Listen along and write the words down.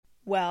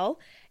Well,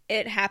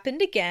 it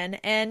happened again.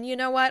 And you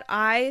know what?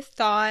 I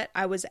thought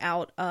I was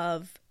out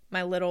of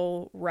my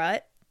little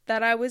rut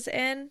that I was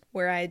in,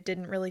 where I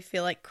didn't really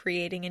feel like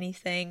creating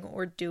anything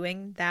or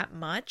doing that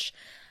much.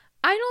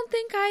 I don't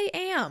think I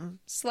am,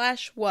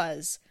 slash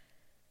was.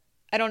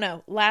 I don't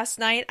know. Last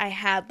night I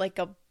had like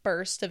a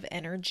burst of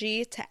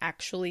energy to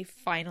actually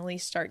finally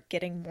start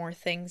getting more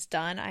things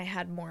done. I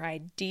had more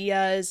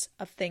ideas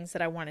of things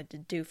that I wanted to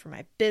do for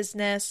my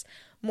business,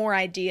 more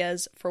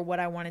ideas for what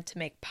I wanted to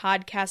make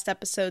podcast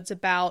episodes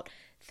about,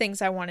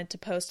 things I wanted to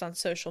post on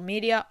social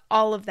media,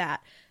 all of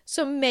that.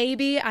 So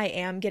maybe I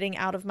am getting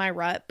out of my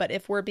rut, but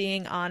if we're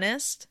being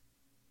honest,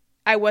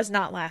 I was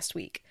not last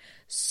week.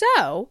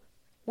 So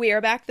we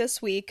are back this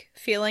week,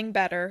 feeling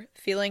better,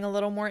 feeling a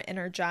little more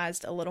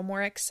energized, a little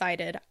more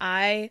excited.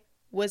 I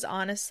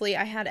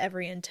had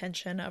every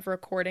intention of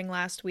recording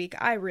last week.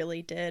 I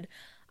really did.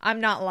 I'm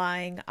not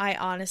lying. I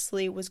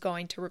honestly was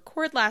going to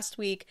record last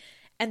week,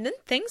 and then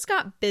things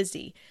got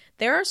busy.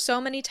 There are so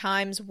many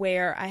times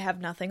where I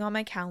have nothing on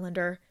my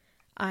calendar.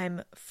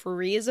 I'm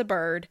free as a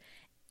bird.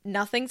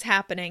 Nothing's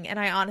happening, and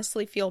I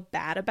honestly feel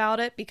bad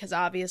about it because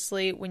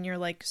obviously when you're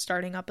like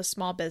starting up a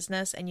small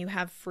business and you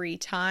have free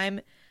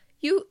time,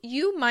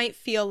 you might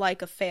feel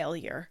like a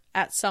failure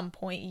at some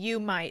point. You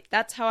might.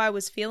 That's how I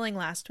was feeling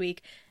last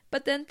week.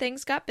 But then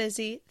things got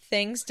busy.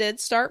 Things did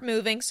start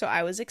moving, so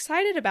I was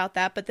excited about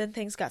that, but then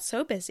things got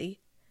so busy.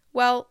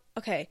 Well,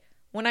 okay,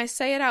 when I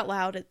say it out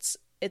loud,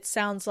 it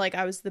sounds like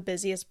I was the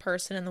busiest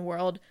person in the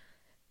world.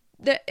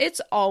 It's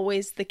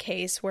always the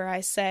case where I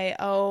say,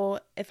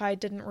 oh, if I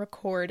didn't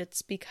record,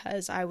 it's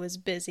because I was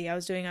busy. I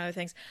was doing other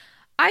things.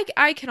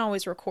 I can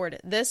always record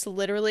it. This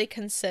literally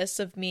consists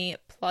of me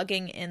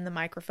plugging in the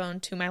microphone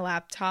to my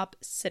laptop,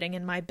 sitting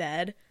in my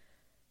bed.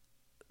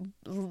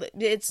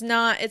 It's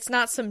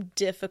not some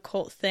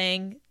difficult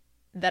thing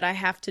that I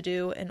have to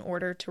do in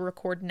order to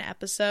record an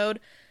episode.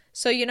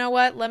 So you know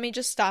what? Let me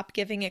just stop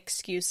giving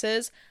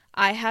excuses.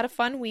 I had a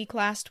fun week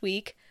last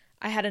week.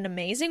 I had an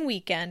amazing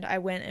weekend. I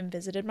went and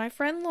visited my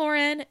friend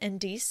Lauren in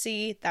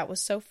DC. That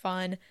was so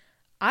fun.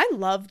 I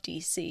love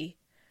DC.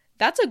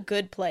 That's a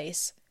good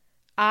place.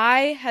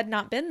 I had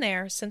not been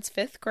there since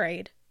 5th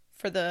grade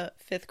for the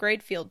 5th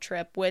grade field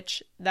trip,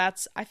 which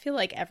I feel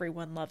like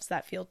everyone loves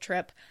that field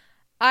trip.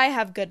 I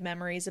have good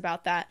memories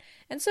about that.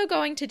 And so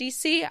going to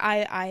DC,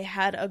 I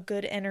had a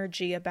good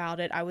energy about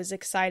it. I was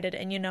excited.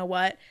 And you know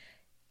what?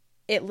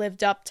 It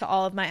lived up to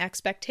all of my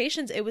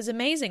expectations. It was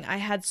amazing. I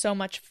had so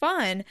much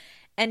fun.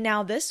 And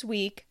now this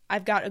week,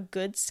 I've got a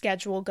good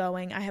schedule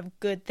going. I have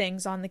good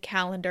things on the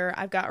calendar.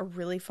 I've got a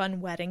really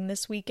fun wedding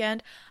this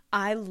weekend.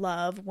 I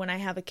love when I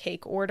have a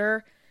cake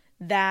order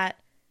that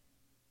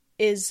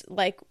is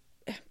like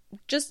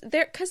just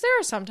there, because there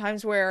are some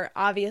times where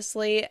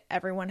obviously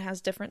everyone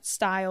has different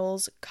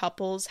styles.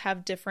 Couples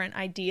have different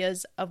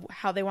ideas of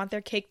how they want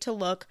their cake to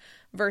look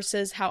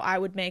versus how I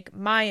would make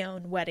my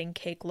own wedding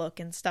cake look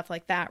and stuff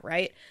like that,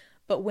 right?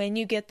 But when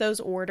you get those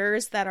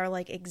orders that are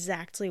like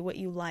exactly what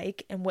you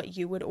like and what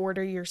you would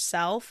order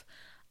yourself,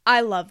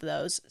 I love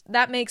those.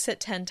 That makes it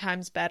 10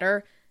 times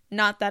better.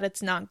 Not that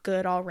it's not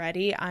good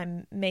already.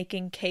 I'm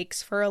making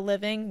cakes for a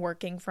living,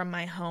 working from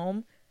my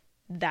home.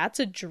 That's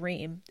a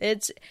dream.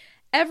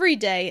 Every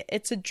day,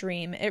 it's a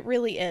dream. It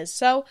really is.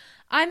 So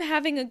I'm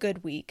having a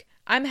good week.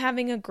 I'm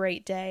having a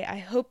great day. I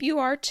hope you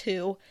are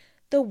too.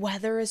 The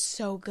weather is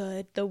so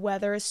good. The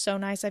weather is so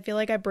nice. I feel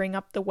like I bring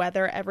up the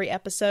weather every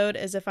episode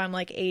as if I'm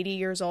like 80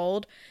 years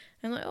old.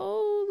 I'm like,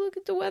 oh, look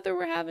at the weather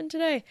we're having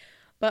today.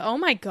 But oh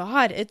my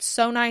God, it's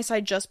so nice. I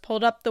just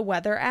pulled up the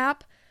weather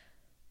app.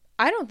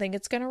 I don't think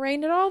it's going to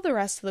rain at all the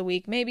rest of the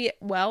week. Maybe,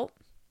 well,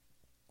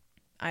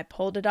 I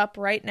pulled it up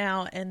right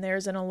now and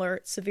there's an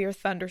alert, severe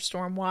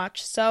thunderstorm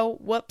watch. So,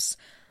 whoops.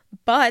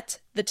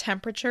 But the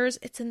temperatures,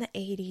 it's in the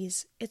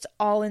 80s. It's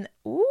all in,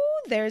 ooh,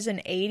 there's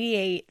an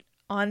 88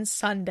 on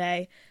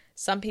Sunday.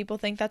 Some people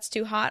think that's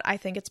too hot. I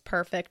think it's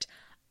perfect.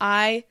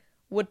 I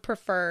would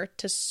prefer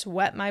to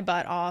sweat my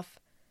butt off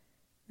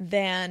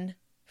than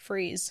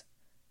freeze.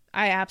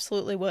 I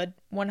absolutely would.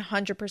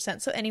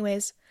 100%. So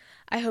anyways,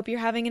 I hope you're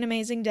having an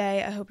amazing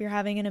day. I hope you're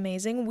having an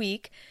amazing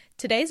week.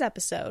 Today's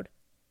episode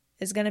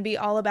is going to be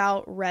all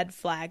about red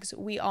flags.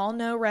 We all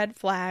know red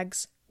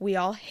flags. We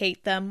all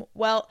hate them.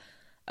 Well,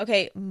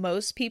 okay,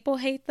 most people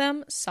hate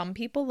them. Some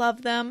people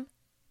love them.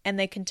 And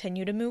they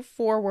continue to move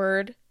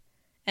forward.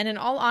 And in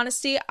all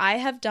honesty, I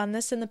have done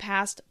this in the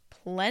past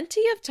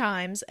plenty of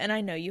times, and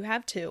I know you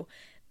have too.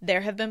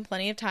 There have been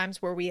plenty of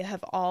times where we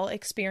have all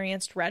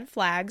experienced red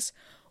flags.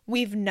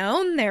 We've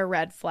known they're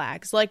red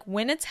flags. Like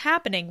when it's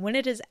happening, when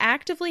it is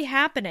actively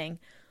happening,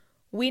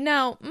 we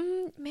know,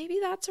 maybe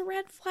that's a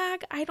red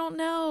flag. I don't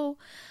know.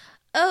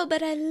 Oh,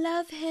 but I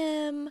love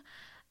him.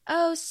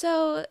 Oh,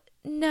 so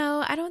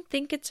no, I don't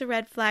think it's a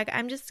red flag.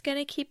 I'm just going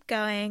to keep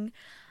going.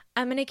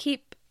 I'm going to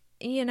keep,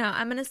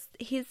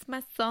 he's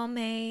my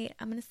soulmate.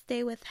 I'm going to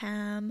stay with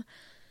him.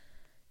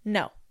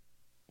 No.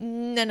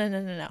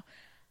 No.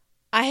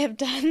 I have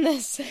done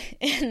this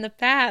in the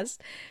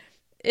past.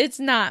 It's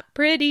not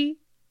pretty.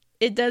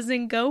 It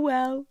doesn't go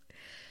well.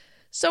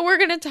 So we're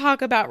going to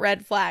talk about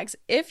red flags.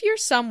 If you're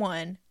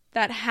someone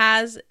that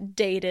has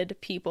dated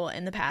people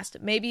in the past,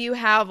 maybe you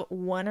have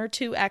 1 or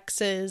 2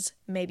 exes,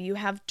 maybe you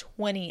have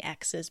 20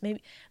 exes,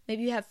 maybe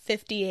you have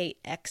 58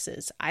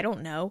 exes, I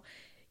don't know.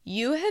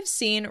 You have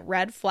seen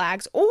red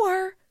flags,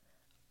 or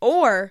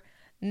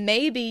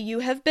maybe you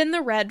have been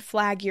the red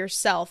flag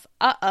yourself.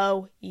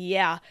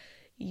 Yeah,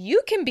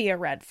 you can be a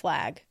red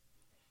flag.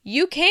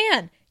 You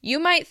can. You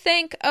might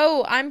think,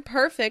 oh, I'm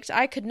perfect,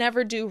 I could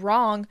never do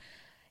wrong.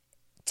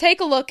 Take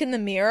a look in the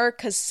mirror,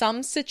 because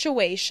some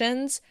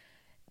situations,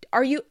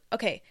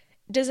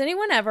 does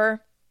anyone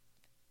ever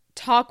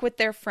talk with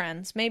their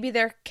friends? Maybe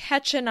they're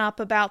catching up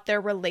about their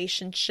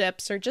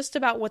relationships or just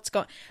about what's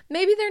going.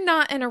 Maybe they're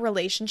not in a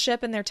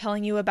relationship and they're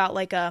telling you about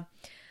like a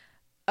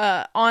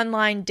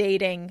online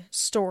dating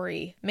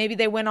story. Maybe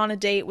they went on a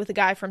date with a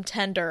guy from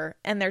Tinder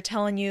and they're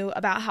telling you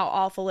about how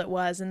awful it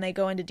was, and they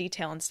go into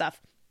detail and stuff.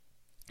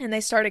 And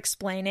they start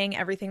explaining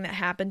everything that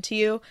happened to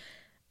you.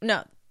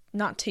 No,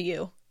 not to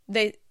you.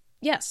 They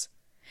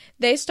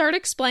start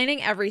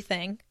explaining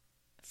everything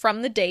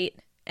from the date,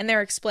 and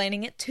they're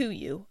explaining it to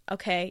you.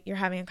 Okay, you're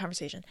having a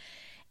conversation.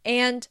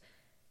 And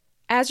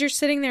as you're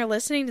sitting there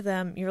listening to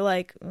them, you're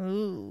like,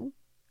 ooh,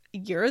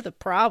 you're the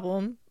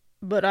problem,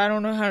 but I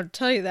don't know how to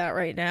tell you that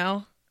right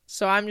now.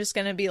 So I'm just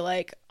going to be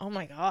like, oh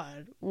my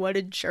God, what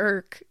a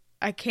jerk.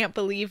 I can't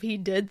believe he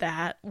did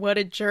that. What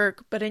a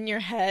jerk. But in your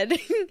head,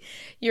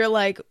 you're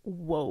like,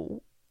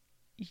 whoa,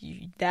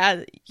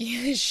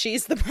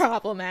 she's the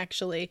problem,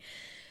 actually.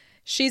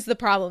 She's the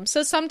problem.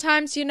 So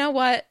sometimes, you know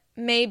what?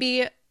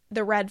 Maybe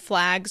the red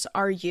flags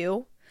are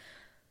you.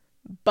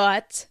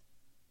 But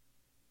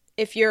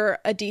if you're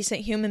a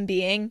decent human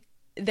being,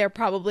 they're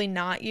probably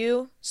not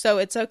you. So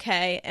it's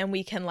okay, and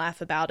we can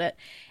laugh about it.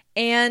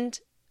 And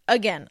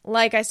again,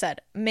 like I said,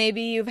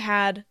 maybe you've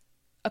had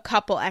a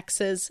couple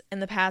exes in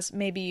the past,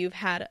 maybe you've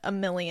had a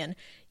million.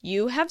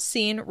 You have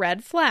seen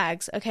red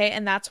flags, okay?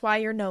 And that's why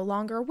you're no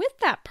longer with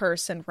that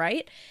person,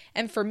 right?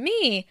 And for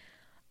me,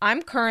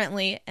 I'm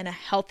currently in a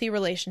healthy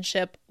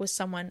relationship with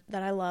someone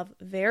that I love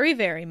very,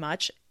 very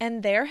much.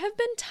 And there have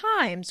been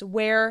times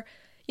where,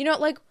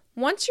 like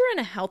once you're in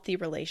a healthy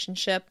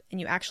relationship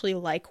and you actually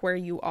like where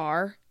you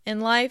are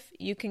in life,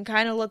 you can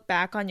kind of look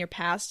back on your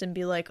past and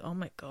be like, oh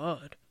my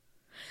God.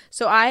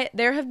 So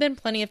there have been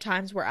plenty of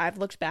times where I've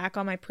looked back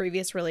on my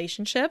previous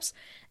relationships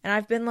and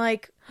I've been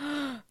like,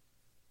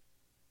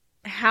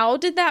 how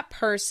did that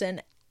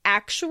person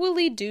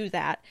actually do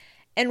that?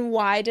 And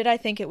why did I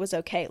think it was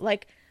okay?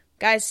 Like,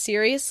 guys,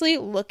 seriously,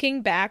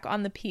 looking back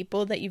on the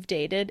people that you've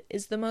dated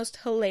is the most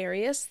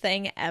hilarious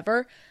thing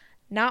ever.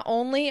 Not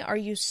only are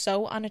you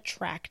so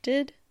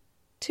unattracted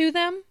to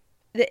them,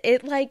 do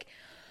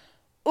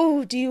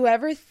you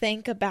ever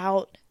think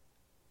about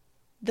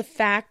the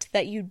fact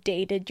that you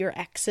dated your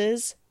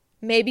exes?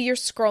 Maybe you're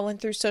scrolling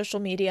through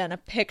social media and a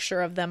picture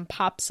of them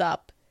pops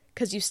up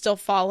because you still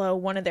follow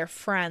one of their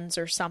friends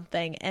or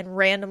something, and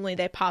randomly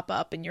they pop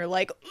up and you're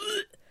like,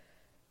 ugh.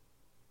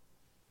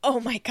 Oh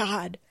my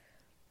God,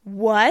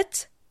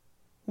 what?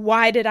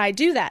 Why did I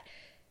do that?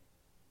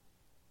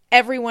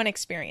 Everyone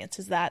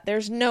experiences that.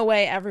 There's no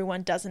way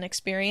everyone doesn't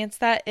experience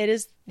that. It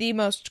is the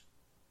most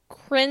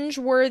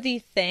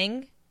cringeworthy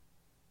thing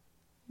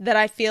that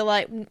I feel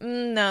like,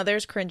 no,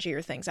 there's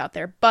cringier things out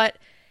there, but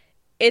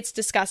it's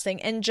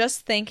disgusting. And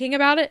just thinking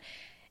about it,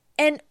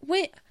 and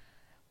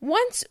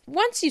once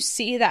you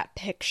see that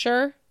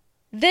picture,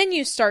 then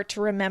you start to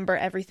remember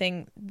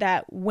everything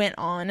that went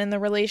on in the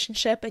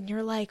relationship, and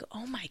you're like,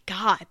 oh my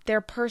God,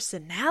 their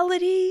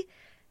personality,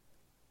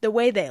 the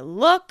way they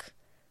look,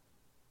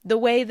 the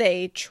way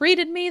they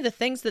treated me, the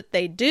things that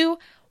they do.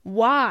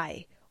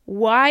 Why?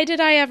 Why did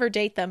I ever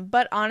date them?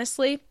 But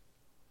honestly,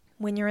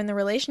 when you're in the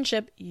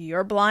relationship,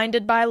 you're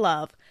blinded by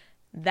love.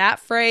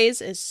 That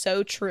phrase is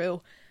so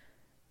true.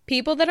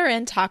 People that are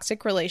in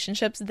toxic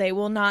relationships, they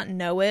will not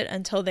know it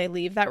until they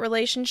leave that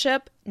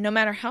relationship. No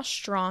matter how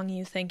strong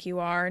you think you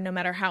are, no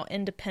matter how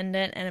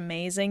independent and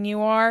amazing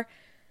you are,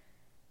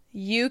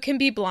 you can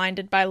be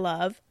blinded by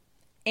love.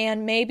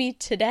 And maybe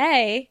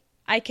today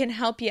I can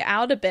help you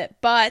out a bit,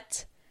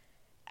 but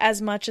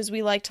as much as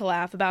we like to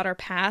laugh about our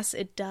past,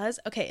 it does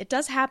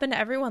happen to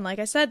everyone. Like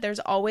I said, there's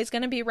always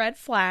going to be red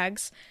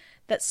flags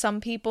that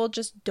some people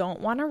just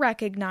don't want to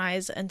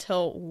recognize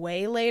until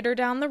way later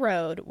down the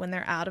road when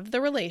they're out of the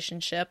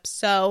relationship.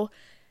 So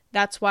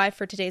that's why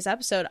for today's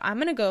episode, I'm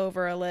going to go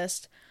over a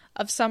list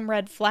of some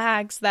red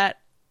flags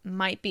that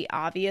might be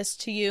obvious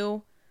to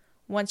you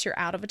once you're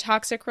out of a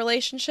toxic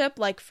relationship.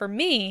 Like for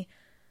me,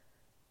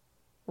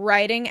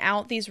 writing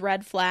out these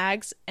red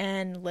flags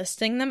and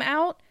listing them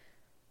out,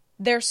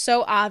 they're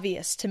so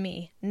obvious to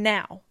me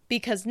now,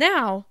 because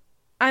now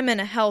I'm in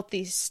a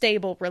healthy,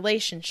 stable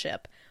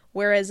relationship.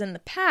 Whereas in the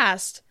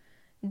past,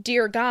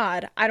 dear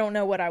God, I don't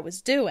know what I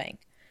was doing.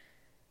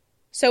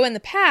 So in the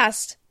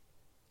past,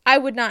 I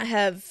would not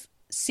have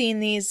seen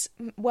these,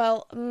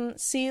 you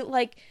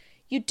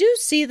do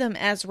see them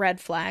as red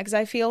flags,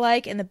 I feel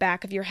like, in the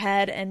back of your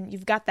head, and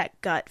you've got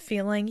that gut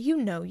feeling, you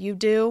know you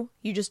do.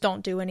 You just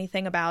don't do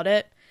anything about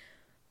it.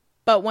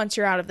 But once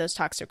you're out of those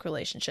toxic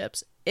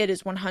relationships, it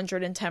is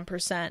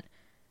 110%,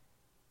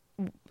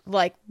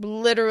 like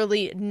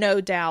literally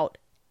no doubt,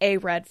 a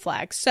red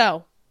flag.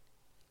 So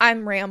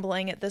I'm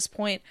rambling at this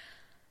point.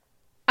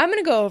 I'm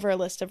going to go over a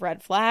list of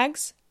red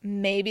flags.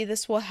 Maybe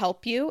this will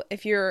help you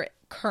if you're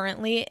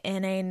currently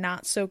in a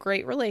not so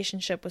great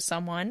relationship with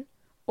someone,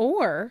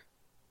 or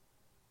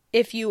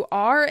if you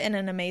are in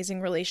an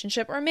amazing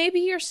relationship, or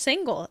maybe you're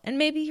single and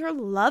maybe you're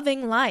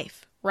loving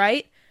life,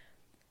 right?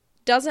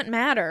 Doesn't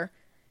matter.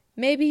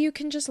 Maybe you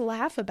can just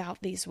laugh about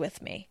these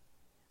with me.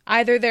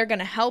 Either they're going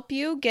to help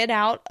you get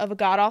out of a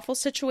god-awful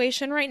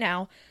situation right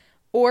now,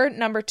 or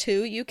number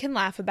 2, you can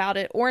laugh about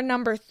it, or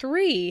number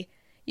 3,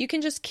 you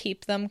can just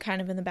keep them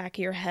kind of in the back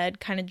of your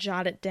head, kind of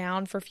jot it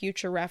down for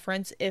future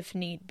reference if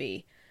need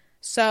be.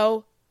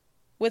 So,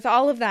 with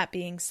all of that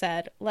being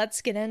said,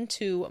 let's get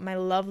into my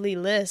lovely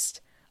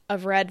list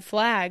of red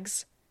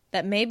flags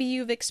that maybe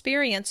you've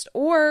experienced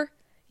or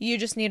you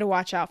just need to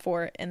watch out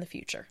for in the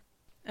future.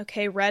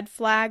 Okay, red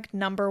flag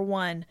number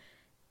 1,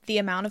 the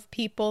amount of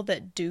people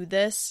that do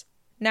this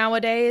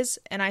nowadays,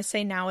 and I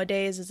say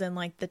nowadays as in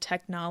like the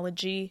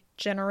technology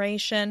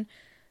generation,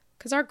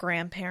 because our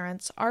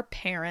grandparents, our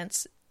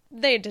parents,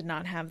 they did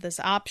not have this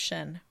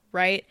option,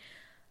 right?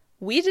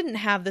 We didn't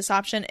have this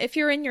option. If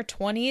you're in your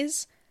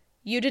 20s,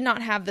 you did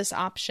not have this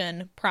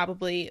option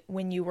probably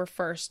when you were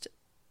first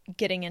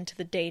getting into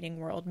the dating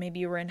world. Maybe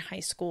you were in high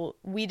school.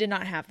 We did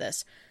not have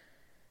this.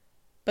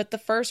 But the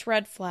first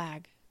red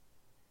flag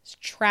is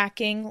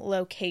tracking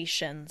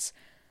locations.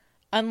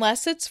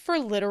 Unless it's for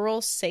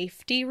literal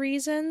safety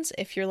reasons,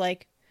 if you're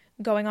like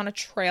going on a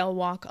trail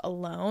walk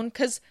alone,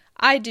 because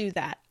I do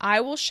that.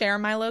 I will share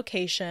my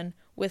location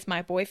with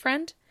my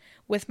boyfriend,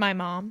 with my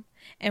mom,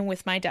 and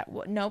with my dad.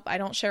 Nope, I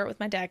don't share it with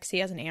my dad because he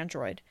has an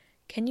Android.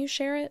 Can you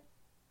share it?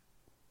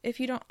 If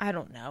you don't, I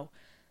don't know.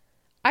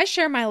 I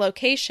share my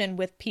location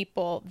with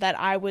people that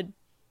I would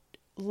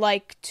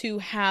like to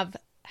have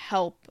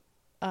help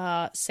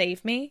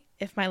save me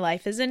if my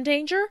life is in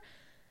danger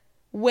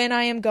when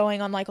I am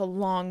going on like a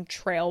long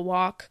trail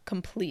walk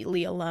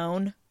completely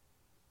alone,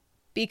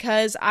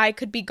 because I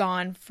could be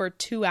gone for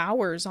 2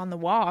 hours on the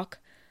walk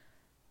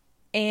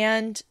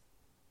and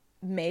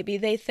maybe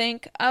they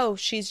think, oh,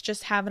 she's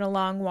just having a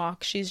long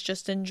walk. She's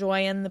just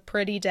enjoying the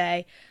pretty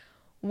day,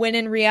 when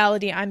in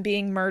reality I'm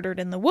being murdered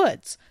in the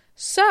woods.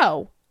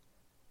 So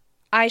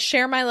I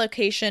share my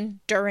location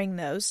during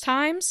those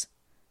times.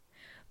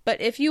 But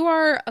if you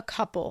are a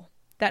couple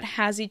that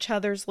has each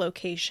other's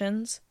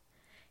locations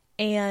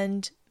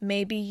and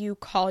maybe you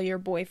call your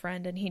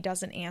boyfriend and he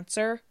doesn't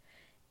answer,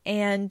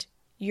 and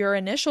your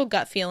initial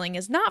gut feeling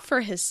is not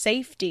for his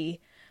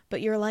safety, but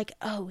you're like,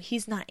 oh,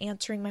 he's not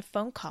answering my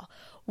phone call.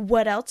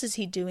 What else is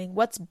he doing?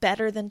 What's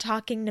better than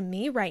talking to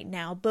me right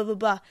now? Blah, blah,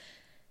 blah.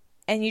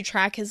 And you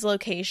track his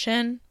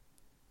location.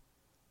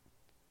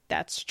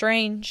 That's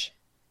strange.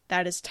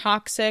 That is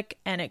toxic,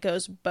 and it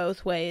goes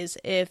both ways.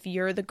 If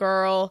you're the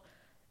girl,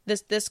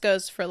 this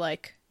goes for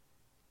like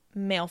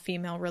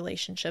male-female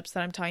relationships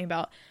that I'm talking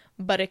about,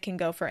 but it can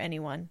go for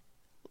anyone.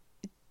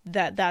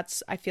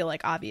 That's, I feel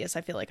like, obvious.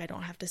 I feel like I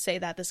don't have to say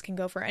that. This can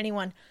go for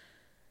anyone.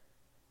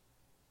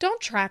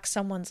 Don't track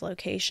someone's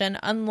location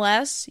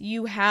unless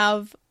you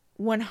have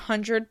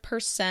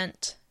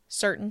 100%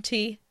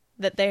 certainty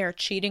that they are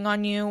cheating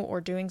on you or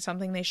doing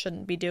something they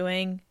shouldn't be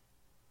doing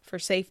for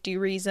safety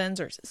reasons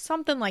or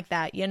something like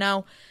that, you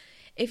know?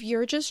 If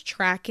you're just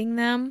tracking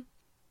them,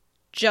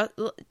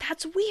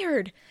 that's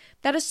weird.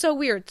 That is so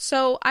weird.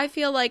 So I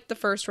feel like the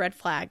first red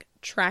flag,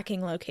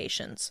 tracking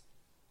locations.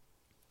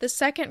 The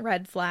second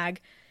red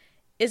flag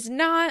is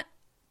not,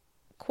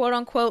 quote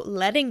unquote,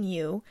 letting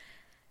you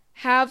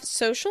have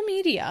social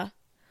media,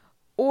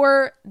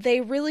 or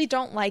they really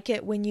don't like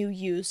it when you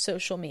use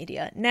social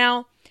media.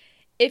 Now,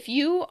 if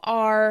you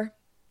are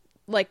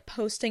like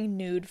posting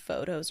nude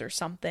photos or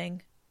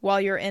something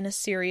while you're in a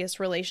serious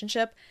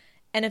relationship,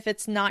 and if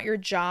it's not your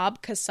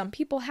job, because some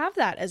people have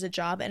that as a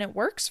job and it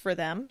works for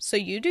them, so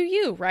you do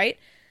you, right?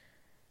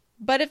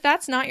 But if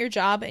that's not your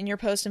job and you're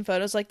posting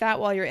photos like that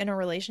while you're in a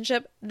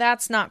relationship,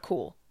 that's not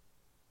cool.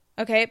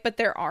 Okay, but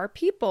there are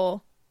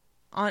people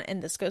on,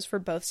 and this goes for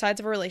both sides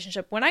of a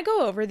relationship. When I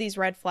go over these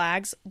red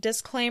flags,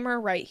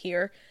 disclaimer right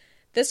here,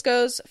 this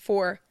goes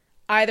for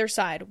either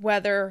side,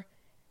 whether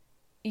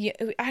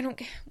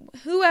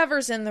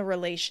whoever's in the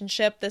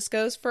relationship, this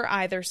goes for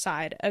either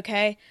side,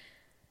 okay?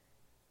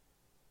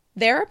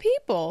 There are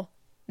people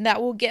that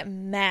will get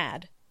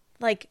mad,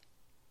 like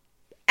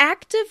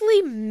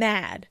actively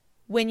mad,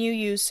 when you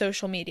use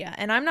social media.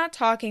 And I'm not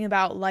talking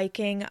about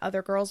liking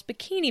other girls'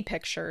 bikini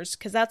pictures,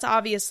 because that's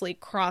obviously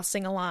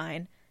crossing a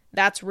line.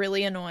 That's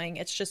really annoying.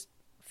 It's just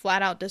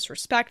flat out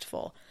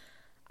disrespectful.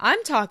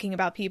 I'm talking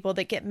about people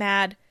that get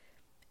mad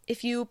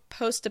if you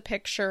post a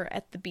picture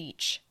at the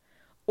beach,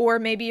 or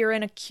maybe you're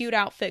in a cute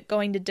outfit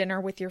going to dinner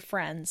with your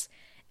friends,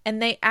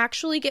 and they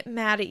actually get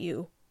mad at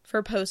you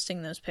for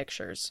posting those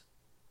pictures.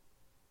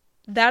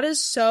 That is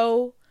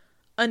so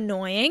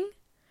annoying.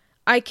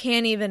 I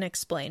can't even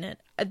explain it.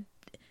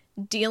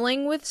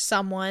 Dealing with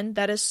someone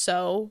that is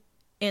so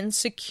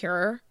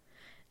insecure,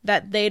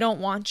 that they don't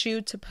want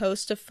you to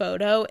post a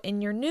photo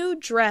in your new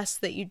dress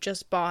that you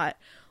just bought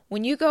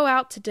when you go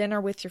out to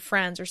dinner with your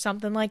friends or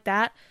something like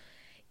that,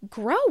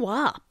 grow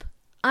up.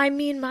 I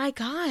mean, my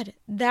God,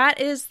 that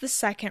is the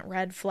second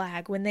red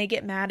flag, when they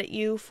get mad at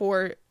you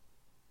for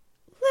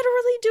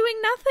literally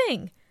doing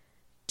nothing.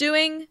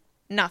 Doing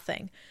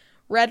nothing.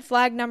 Red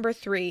flag number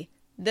 3.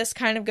 This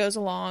kind of goes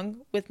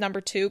along with number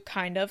 2,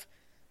 kind of.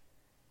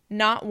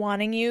 Not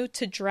wanting you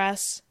to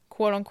dress,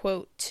 quote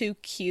unquote, too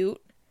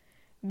cute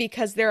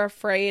because they're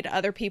afraid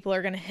other people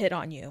are going to hit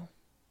on you.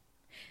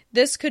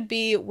 This could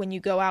be when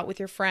you go out with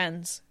your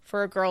friends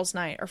for a girls'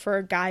 night or for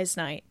a guys'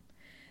 night.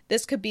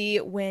 This could be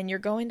when you're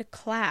going to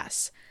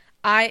class.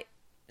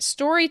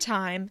 Story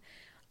time.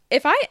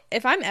 If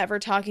I'm ever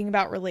talking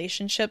about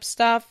relationship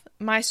stuff,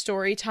 my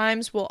story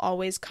times will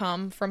always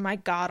come from my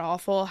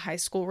god-awful high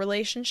school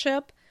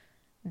relationship.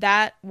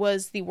 That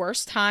was the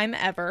worst time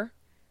ever.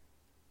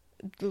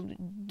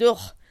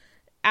 Ugh,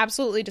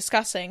 absolutely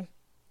disgusting.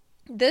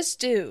 This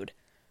dude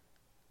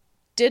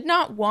did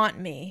not want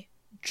me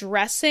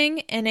dressing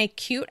in a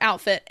cute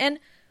outfit. And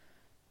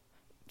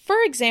for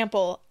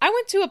example, I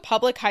went to a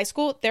public high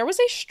school. There was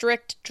a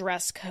strict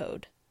dress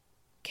code.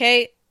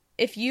 Okay?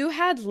 If you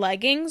had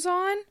leggings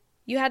on,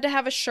 you had to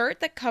have a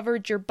shirt that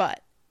covered your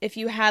butt. If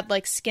you had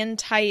like skin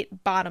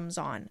tight bottoms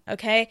on,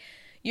 okay?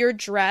 Your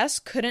dress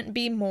couldn't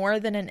be more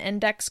than an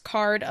index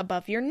card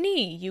above your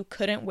knee. You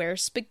couldn't wear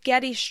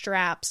spaghetti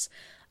straps.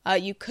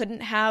 You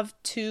couldn't have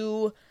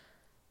too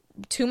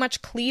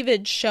much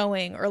cleavage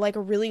showing, or like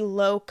a really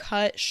low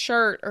cut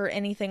shirt or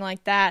anything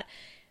like that.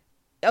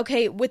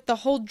 Okay, with the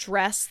whole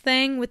dress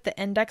thing, with the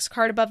index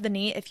card above the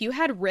knee, if you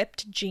had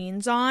ripped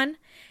jeans on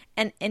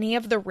and any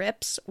of the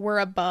rips were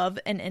above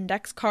an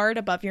index card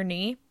above your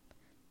knee,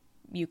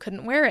 you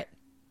couldn't wear it.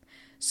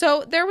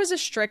 So there was a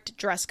strict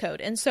dress code.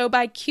 And so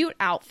by cute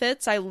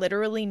outfits, I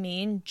literally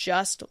mean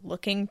just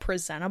looking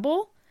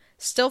presentable,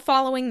 still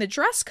following the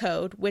dress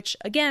code, which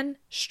again,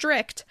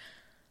 strict,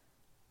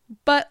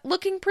 but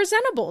looking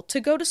presentable to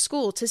go to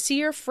school, to see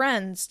your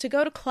friends, to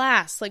go to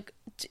class, like,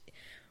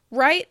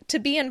 right? To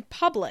be in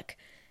public.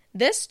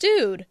 This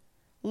dude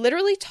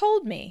literally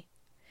told me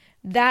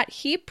that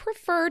he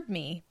preferred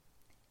me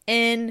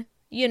in,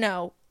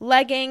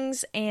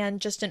 leggings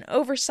and just an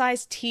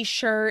oversized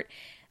t-shirt,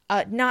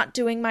 not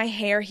doing my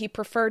hair. He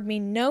preferred me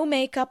no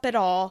makeup at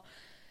all.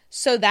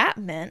 So that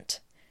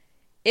meant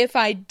if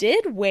I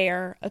did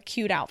wear a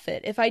cute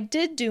outfit, if I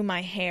did do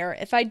my hair,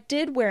 if I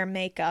did wear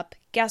makeup,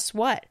 guess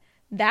what?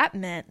 That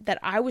meant that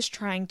I was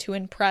trying to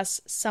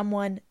impress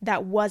someone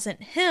that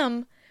wasn't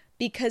him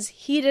because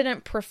he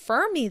didn't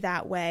prefer me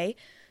that way.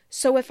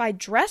 So if I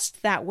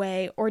dressed that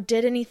way or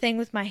did anything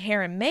with my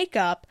hair and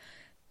makeup,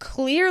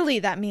 clearly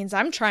that means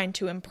I'm trying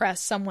to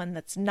impress someone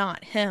that's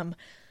not him.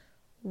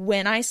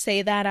 When I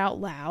say that out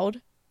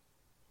loud,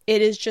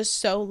 it is just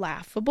so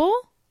laughable.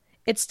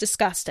 It's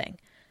disgusting.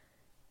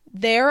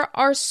 There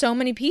are so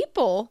many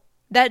people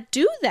that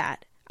do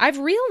that. I've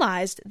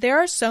realized there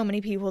are so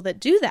many people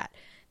that do that.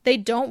 They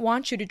don't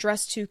want you to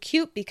dress too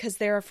cute because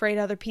they're afraid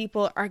other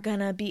people are going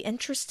to be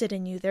interested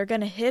in you. They're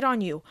going to hit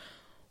on you.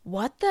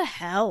 What the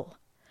hell?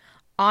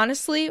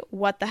 Honestly,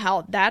 what the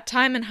hell? That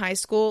time in high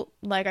school,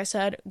 like I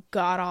said,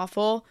 god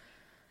awful.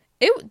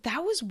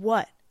 That was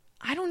what?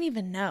 I don't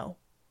even know.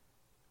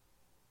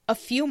 A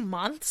few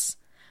months?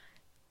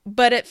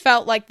 But it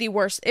felt like the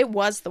worst. It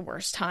was the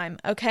worst time,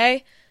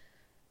 okay?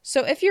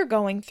 So if you're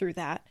going through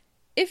that,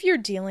 if you're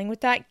dealing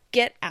with that,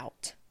 get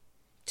out.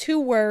 2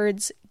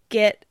 words,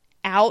 get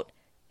out.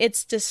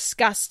 It's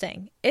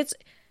disgusting.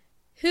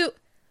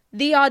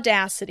 The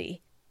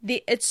audacity.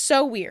 It's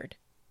so weird.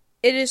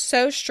 It is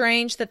so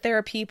strange that there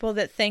are people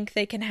that think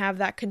they can have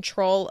that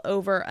control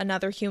over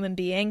another human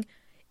being.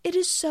 It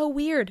is so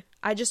weird.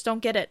 I just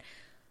don't get it.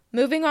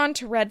 Moving on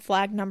to red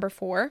flag number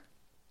 4.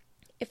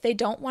 If they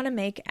don't want to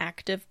make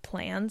active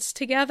plans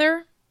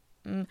together,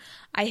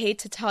 I hate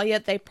to tell you,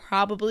 they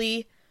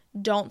probably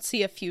don't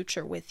see a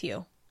future with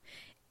you.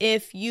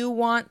 If you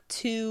want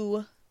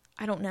to,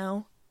 I don't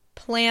know,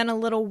 plan a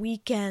little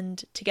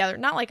weekend together,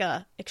 not like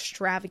a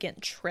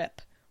extravagant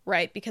trip,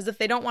 right? Because if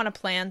they don't want to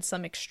plan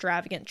some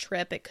extravagant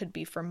trip, it could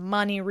be for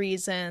money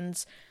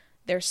reasons,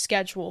 their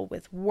schedule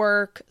with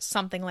work,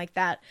 something like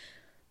that.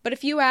 But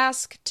if you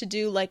ask to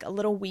do like a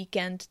little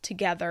weekend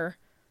together,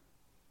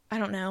 I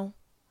don't know.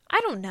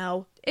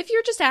 If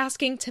you're just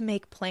asking to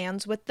make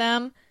plans with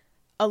them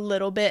a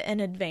little bit in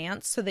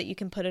advance so that you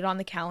can put it on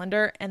the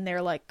calendar and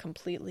they're like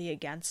completely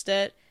against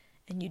it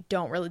and they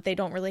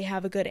don't really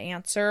have a good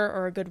answer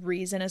or a good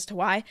reason as to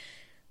why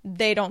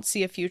they don't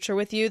see a future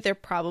with you, they're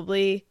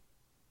probably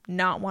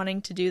not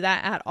wanting to do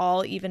that at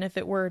all, even if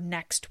it were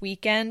next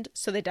weekend.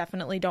 So they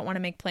definitely don't want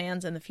to make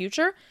plans in the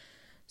future.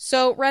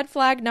 So red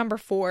flag number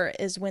 4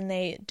 is when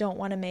they don't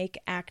want to make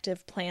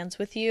active plans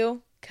with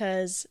you,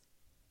 because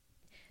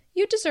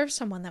you deserve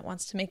someone that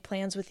wants to make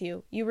plans with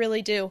you. You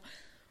really do.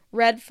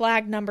 Red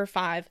flag number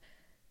 5,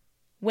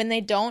 when they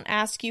don't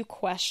ask you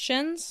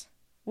questions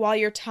while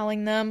you're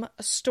telling them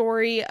a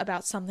story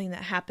about something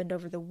that happened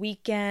over the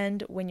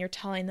weekend, when you're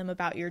telling them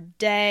about your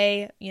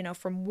day,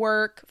 from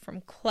work, from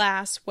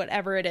class,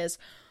 whatever it is,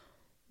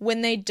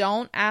 when they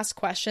don't ask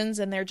questions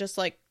and they're just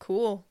like,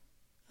 cool,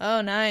 oh,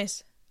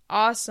 nice,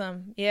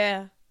 awesome,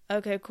 yeah,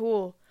 okay,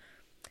 cool.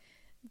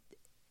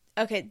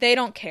 Okay, they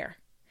don't care.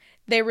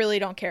 They really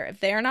don't care. If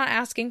they are not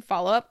asking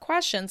follow-up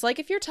questions, like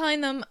if you're telling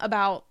them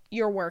about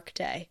your work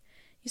day,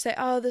 you say,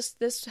 oh,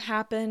 this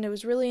happened, it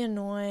was really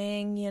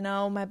annoying,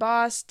 my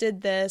boss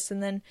did this,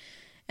 and then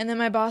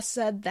my boss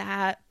said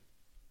that.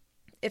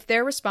 If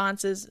their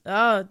response is,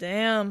 oh,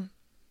 damn,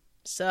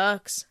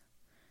 sucks,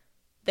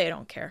 they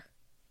don't care.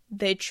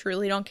 They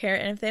truly don't care.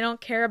 And if they don't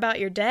care about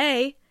your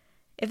day,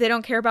 if they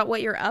don't care about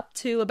what you're up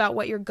to, about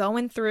what you're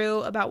going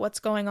through, about what's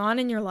going on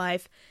in your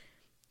life,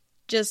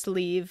 just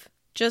leave.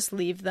 Just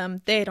leave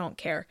them. They don't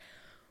care.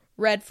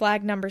 Red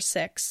flag number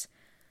 6.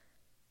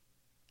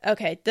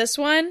 Okay, this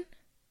one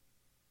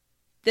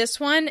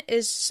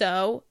is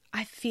so,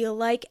 I feel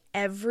like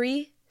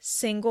every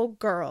single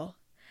girl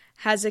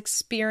has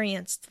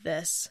experienced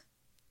this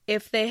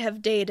if they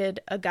have dated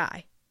a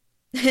guy.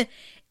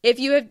 If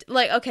you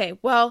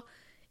have,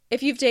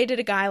 if you've dated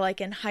a guy like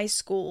in high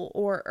school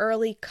or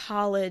early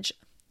college,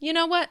 you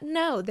know what?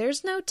 No,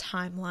 there's no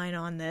timeline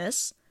on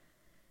this.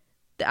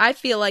 I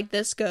feel like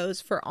this goes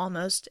for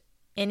almost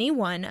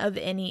anyone of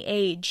any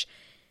age.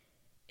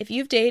 If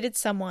you've dated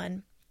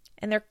someone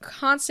and they're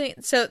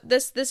constant, so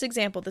this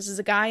example, this is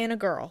a guy and a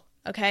girl,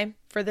 okay,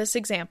 for this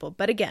example,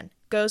 but again,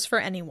 goes for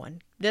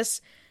anyone.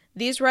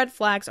 These red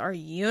flags are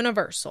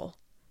universal.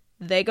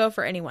 They go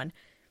for anyone.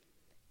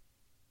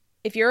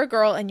 If you're a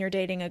girl and you're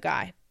dating a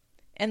guy,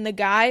 and the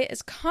guy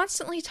is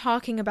constantly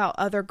talking about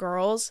other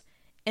girls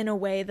in a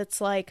way that's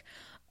like,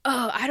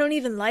 oh, I don't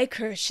even like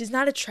her, she's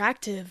not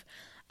attractive,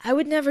 I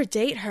would never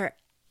date her,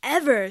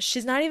 ever.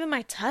 She's not even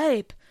my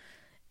type.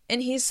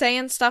 And he's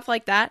saying stuff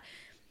like that.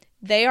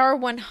 They are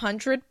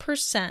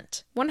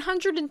 100%,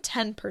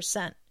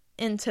 110%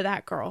 into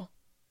that girl.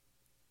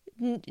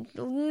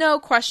 No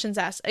questions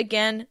asked.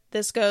 Again,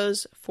 this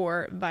goes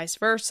for vice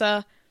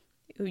versa.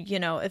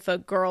 If a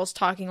girl's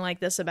talking like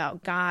this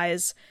about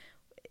guys,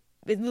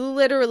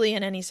 literally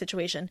in any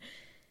situation.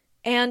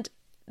 And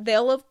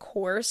they'll, of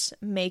course,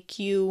 make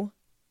you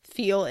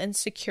feel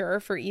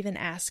insecure for even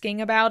asking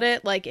about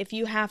it. Like if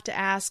you have to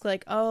ask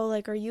like, oh,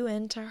 like, are you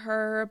into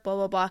her? Blah,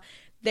 blah, blah.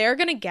 They're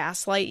going to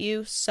gaslight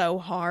you so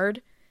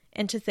hard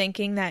into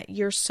thinking that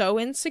you're so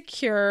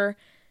insecure.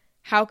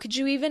 How could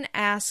you even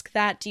ask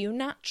that? Do you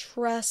not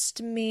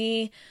trust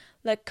me?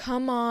 Like,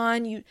 come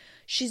on.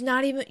 She's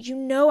not even,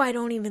 I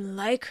don't even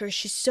like her.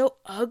 She's so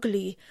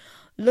ugly.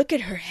 Look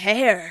at her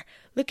hair.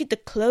 Look at the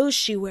clothes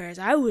she wears.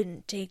 I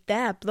wouldn't take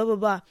that. Blah, blah,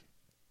 blah.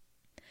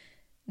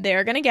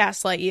 They're going to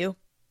gaslight you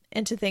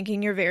into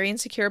thinking you're very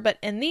insecure, but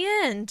in the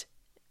end,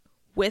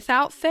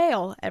 without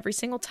fail, every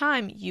single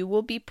time, you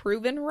will be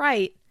proven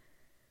right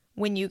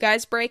when you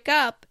guys break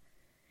up,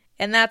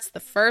 and that's the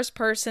first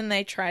person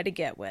they try to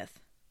get with,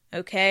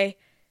 okay?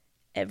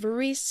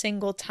 Every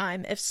single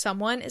time, if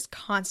someone is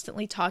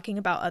constantly talking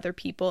about other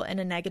people in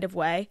a negative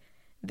way,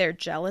 they're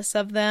jealous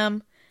of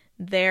them,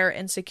 they're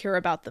insecure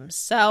about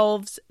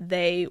themselves,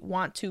 they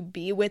want to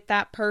be with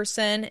that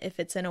person if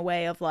it's in a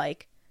way of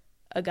like,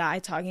 a guy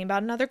talking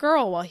about another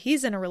girl while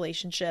he's in a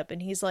relationship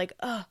and he's like,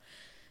 oh,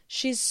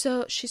 she's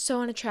so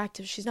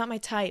unattractive, she's not my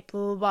type, blah,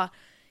 blah, blah.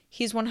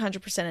 He's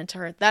 100% into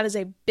her. That is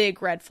a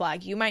big red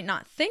flag. You might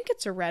not think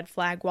it's a red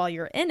flag while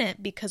you're in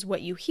it because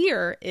what you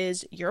hear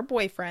is your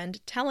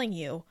boyfriend telling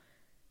you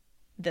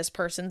this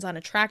person's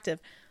unattractive.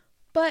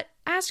 But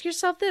ask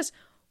yourself this,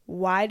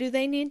 why do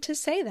they need to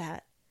say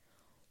that?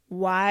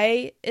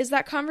 Why is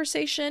that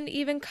conversation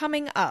even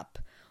coming up?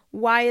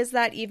 Why is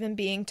that even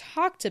being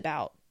talked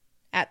about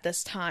at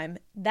this time?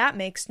 That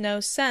makes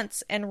no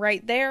sense. And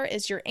right there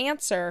is your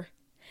answer.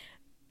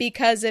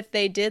 Because if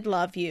they did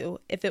love you,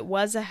 if it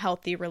was a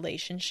healthy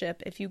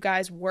relationship, if you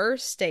guys were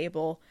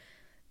stable,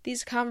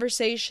 these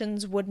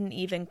conversations wouldn't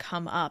even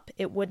come up.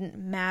 It wouldn't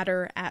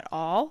matter at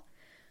all.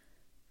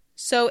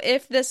 So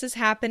if this is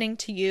happening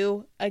to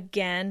you,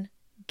 again,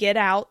 get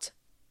out.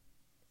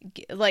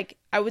 Like,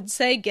 I would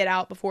say get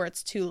out before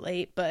it's too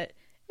late, but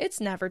it's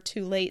never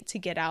too late to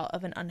get out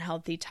of an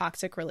unhealthy,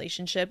 toxic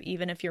relationship,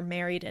 even if you're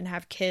married and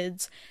have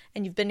kids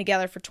and you've been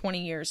together for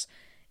 20 years.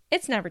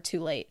 It's never too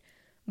late.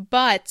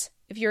 But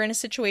if you're in a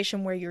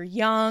situation where you're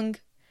young,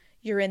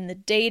 you're in the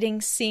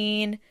dating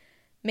scene,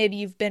 maybe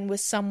you've been with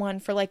someone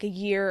for like a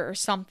year or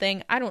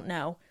something, I don't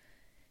know.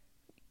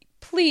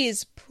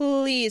 Please,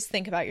 please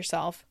think about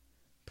yourself.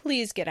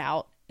 Please get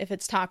out. If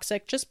it's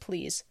toxic, just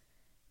please.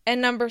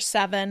 And number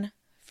 7,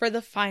 for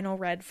the final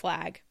red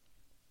flag,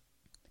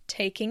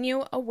 taking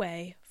you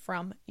away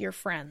from your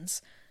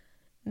friends.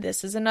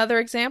 This is another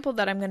example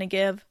that I'm going to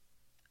give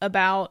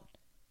about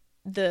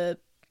the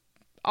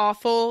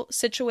awful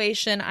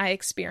situation I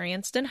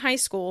experienced in high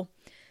school.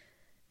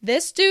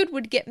 This dude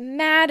would get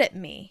mad at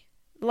me,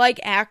 like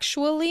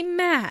actually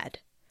mad,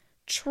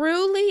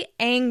 truly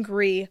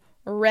angry,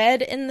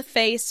 red in the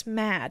face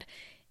mad.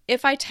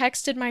 If I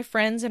texted my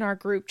friends in our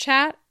group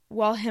chat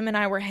while him and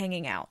I were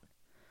hanging out.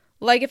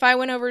 Like if I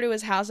went over to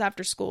his house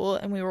after school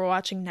and we were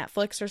watching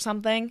Netflix or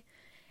something,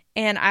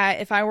 and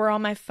if I were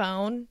on my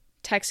phone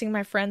texting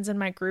my friends in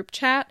my group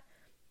chat,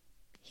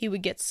 he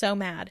would get so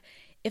mad.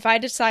 If I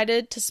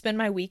decided to spend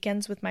my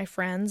weekends with my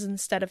friends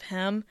instead of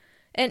him,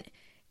 and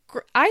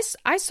I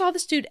saw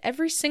this dude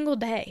every single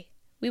day.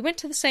 We went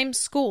to the same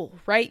school,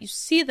 right? You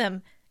see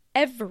them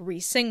every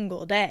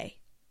single day.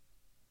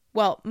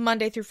 Well,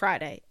 Monday through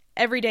Friday,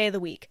 every day of the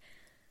week.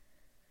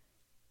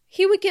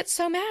 He would get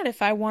so mad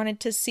if I wanted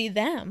to see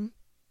them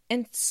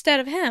instead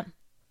of him.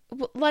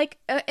 Like,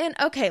 and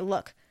okay,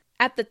 look,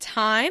 at the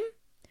time,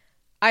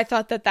 I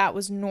thought that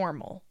was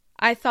normal.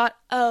 I thought,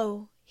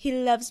 oh, he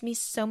loves me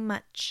so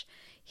much.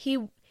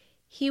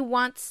 He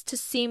wants to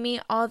see me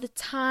all the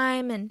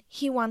time, and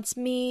he wants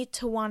me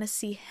to want to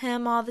see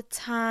him all the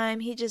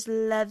time. He just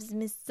loves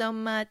me so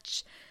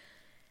much.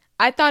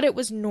 I thought it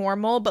was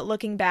normal, but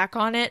looking back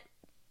on it,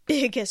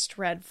 biggest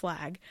red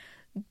flag.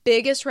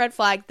 Biggest red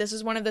flag. This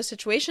is one of those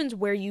situations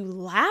where you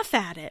laugh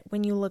at it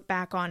when you look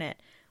back on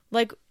it.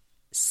 Like,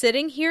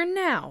 sitting here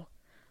now,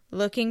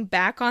 looking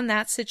back on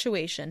that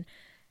situation,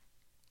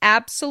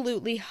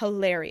 absolutely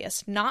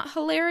hilarious. Not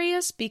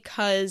hilarious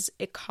because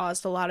it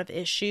caused a lot of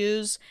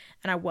issues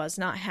and I was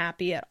not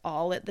happy at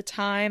all at the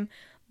time,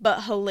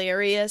 but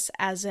hilarious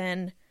as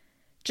in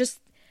just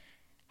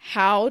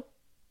how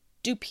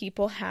do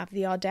people have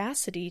the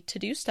audacity to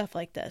do stuff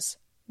like this?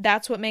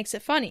 That's what makes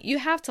it funny. You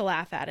have to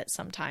laugh at it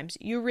sometimes.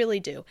 You really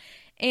do.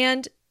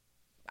 And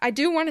I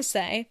do want to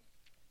say,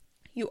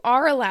 you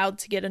are allowed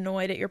to get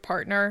annoyed at your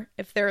partner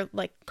if they're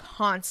like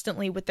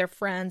constantly with their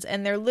friends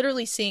and they're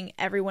literally seeing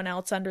everyone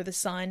else under the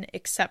sun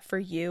except for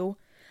you.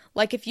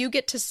 Like if you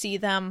get to see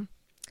them,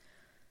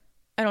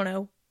 I don't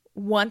know,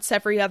 once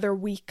every other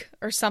week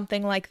or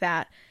something like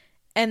that,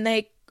 and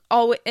they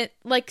always,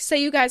 like say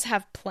you guys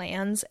have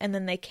plans and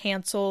then they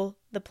cancel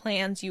the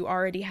plans you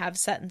already have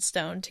set in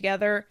stone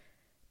together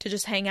to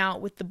just hang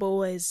out with the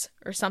boys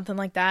or something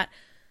like that.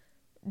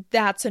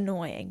 That's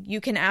annoying. You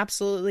can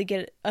absolutely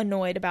get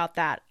annoyed about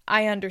that.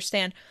 I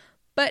understand.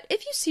 But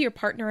if you see your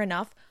partner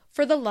enough,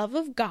 for the love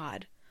of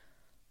God,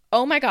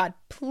 oh my God,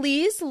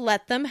 please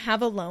let them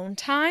have alone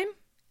time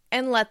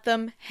and let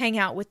them hang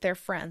out with their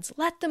friends.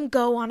 Let them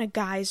go on a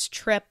guy's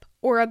trip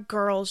or a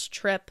girl's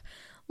trip.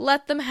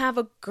 Let them have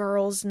a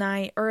girl's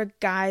night or a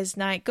guy's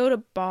night. Go to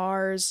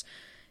bars,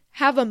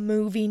 have a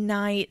movie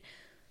night,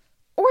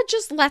 or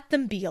just let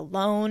them be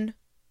alone.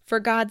 For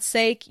God's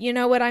sake, you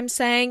know what I'm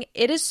saying?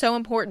 It is so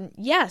important.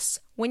 Yes,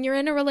 when you're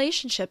in a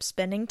relationship,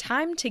 spending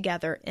time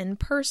together in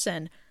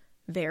person,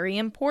 very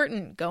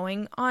important.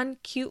 Going on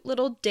cute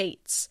little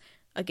dates.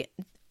 Again,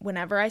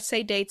 whenever I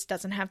say dates,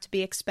 doesn't have to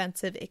be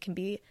expensive. It can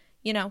be,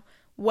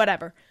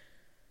 whatever.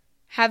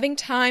 Having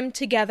time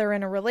together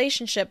in a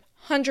relationship,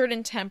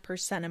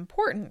 110%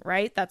 important,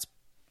 right? That's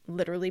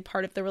literally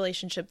part of the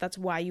relationship. That's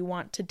why you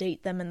want to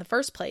date them in the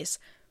first place.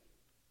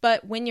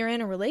 But when you're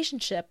in a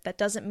relationship, that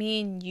doesn't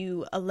mean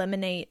you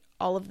eliminate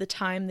all of the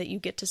time that you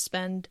get to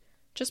spend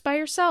just by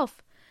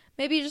yourself.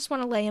 Maybe you just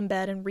want to lay in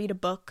bed and read a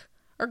book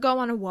or go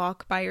on a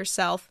walk by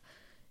yourself.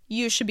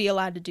 You should be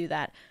allowed to do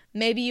that.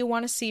 Maybe you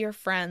want to see your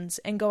friends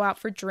and go out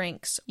for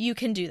drinks. You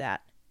can do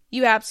that.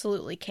 You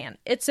absolutely can.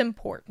 It's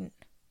important.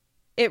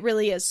 It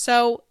really is.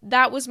 So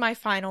that was my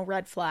final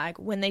red flag,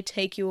 when they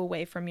take you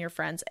away from your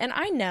friends. And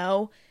I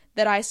know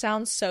that I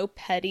sound so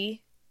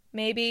petty,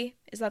 maybe.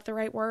 Is that the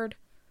right word?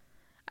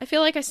 I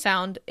feel like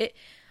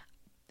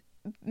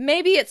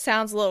maybe it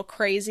sounds a little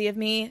crazy of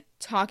me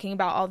talking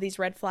about all these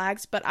red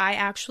flags, but I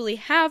actually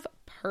have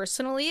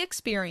personally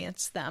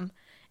experienced them,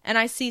 and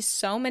I see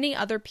so many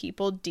other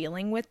people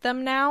dealing with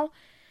them now,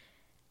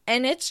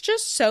 and it's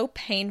just so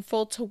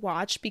painful to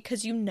watch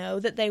because you know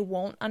that they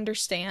won't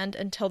understand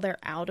until they're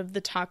out of the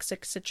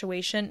toxic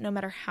situation, no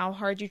matter how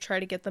hard you try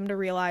to get them to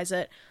realize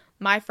it.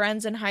 My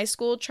friends in high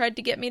school tried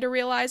to get me to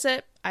realize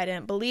it. I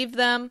didn't believe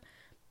them.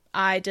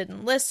 I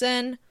didn't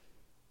listen.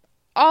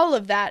 All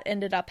of that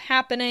ended up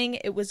happening.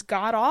 It was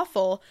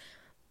god-awful.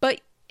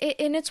 But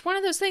it's one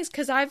of those things,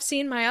 because I've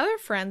seen my other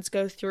friends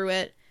go through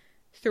it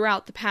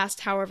throughout the past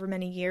however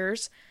many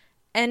years.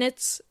 And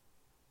it's,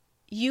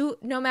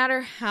 no matter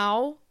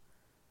how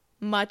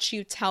much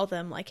you tell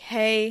them, like,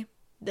 hey,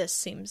 this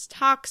seems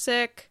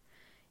toxic.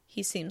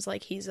 He seems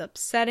like he's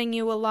upsetting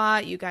you a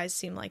lot. You guys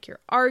seem like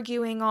you're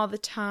arguing all the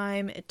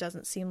time. It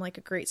doesn't seem like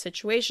a great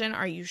situation.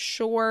 Are you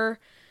sure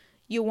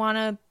you want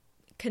to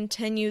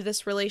continue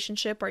this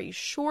relationship? Are you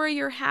sure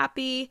you're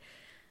happy?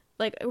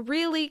 Like,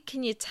 really,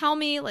 can you tell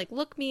me? Like,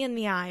 look me in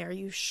the eye. Are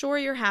you sure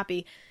you're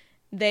happy?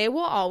 They will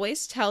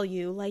always tell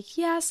you, like,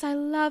 yes, I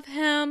love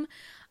him.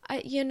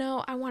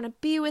 I want to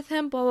be with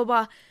him, blah, blah,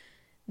 blah.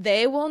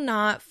 They will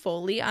not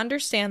fully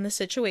understand the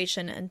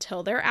situation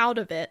until they're out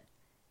of it,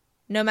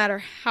 no matter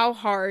how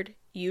hard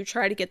you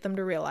try to get them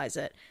to realize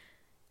it.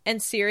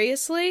 And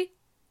seriously,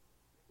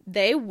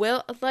 they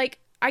will, like,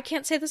 I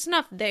can't say this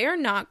enough. They are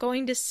not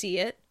going to see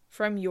it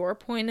from your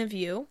point of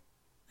view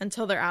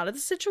until they're out of the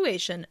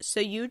situation. So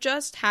you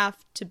just have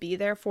to be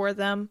there for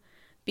them,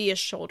 be a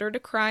shoulder to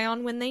cry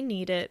on when they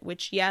need it,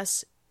 which,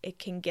 yes, It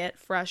can get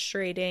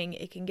frustrating.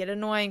 It can get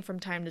annoying from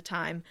time to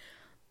time.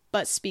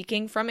 But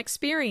speaking from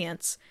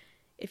experience,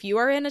 if you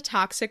are in a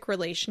toxic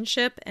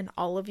relationship and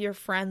all of your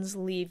friends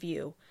leave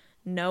you,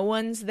 no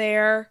one's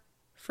there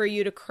for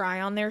you to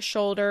cry on their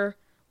shoulder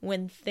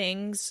when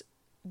things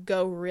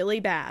go really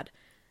bad.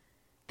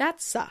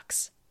 That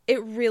sucks.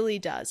 It really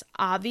does.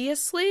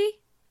 Obviously,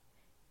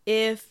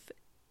 if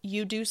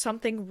you do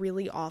something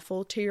really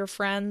awful to your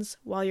friends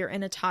while you're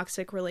in a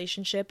toxic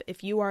relationship,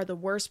 if you are the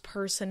worst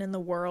person in the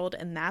world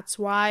and that's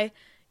why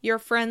your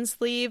friends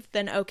leave,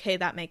 then okay,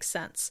 that makes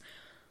sense.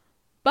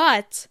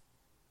 But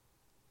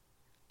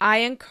I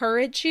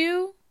encourage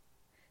you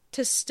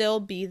to still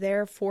be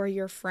there for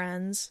your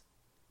friends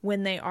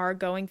when they are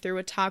going through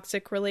a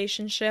toxic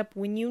relationship,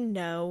 when you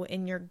know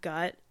in your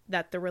gut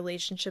that the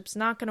relationship's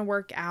not going to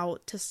work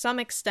out to some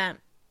extent.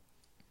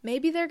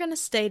 Maybe they're going to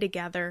stay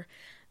together.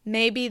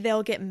 Maybe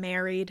they'll get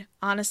married.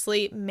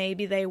 Honestly,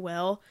 maybe they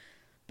will.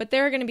 But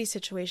there are going to be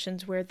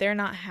situations where they're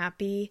not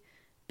happy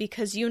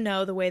because you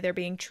know the way they're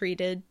being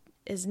treated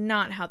is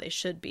not how they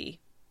should be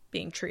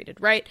being treated,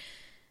 right?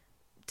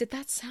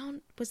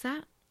 Was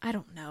that? I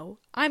don't know.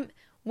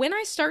 When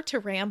I start to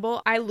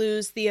ramble, I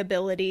lose the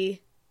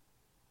ability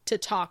to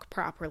talk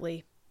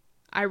properly.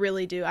 I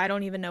really do. I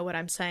don't even know what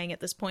I'm saying at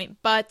this point,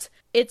 but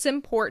it's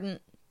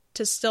important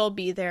to still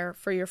be there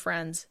for your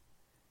friends,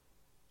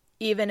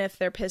 even if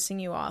they're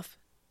pissing you off.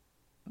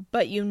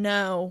 But you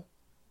know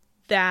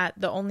that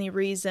the only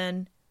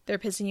reason they're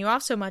pissing you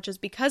off so much is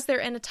because they're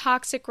in a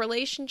toxic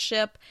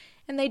relationship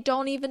and they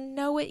don't even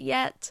know it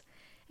yet.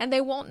 And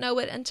they won't know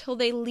it until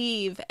they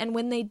leave. And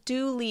when they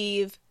do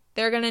leave,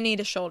 they're going to need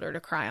a shoulder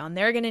to cry on.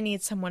 They're going to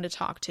need someone to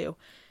talk to.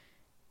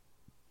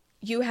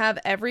 You have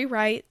every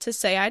right to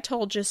say, I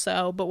told you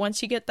so. But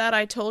once you get that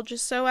I told you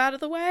so out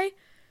of the way,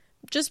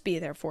 just be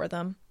there for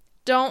them.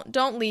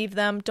 Don't leave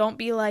them. Don't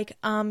be like,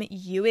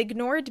 you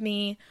ignored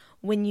me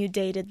when you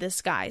dated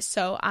this guy,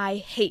 so I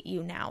hate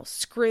you now.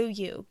 Screw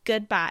you.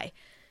 Goodbye.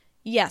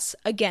 Yes,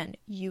 again,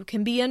 you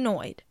can be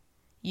annoyed.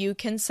 You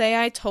can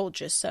say, I told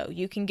you so.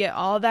 You can get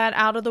all that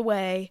out of the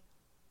way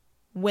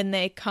when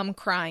they come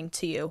crying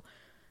to you.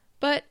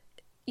 But,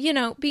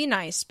 be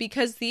nice,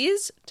 because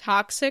these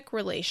toxic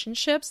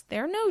relationships,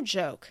 they're no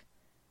joke.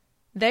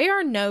 They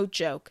are no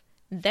joke.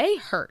 They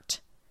hurt.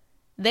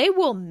 They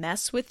will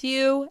mess with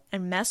you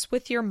and mess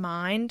with your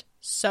mind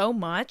so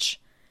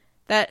much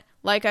that,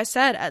 like I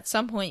said, at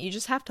some point you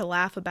just have to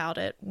laugh about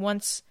it.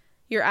 Once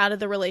you're out of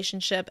the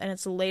relationship and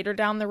it's later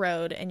down the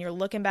road and you're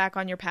looking back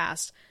on your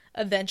past,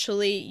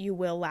 eventually you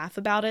will laugh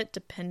about it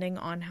depending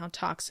on how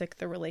toxic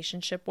the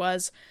relationship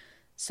was.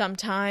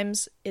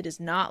 Sometimes it is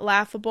not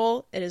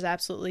laughable. It is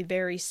absolutely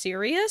very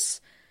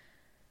serious.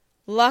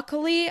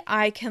 Luckily,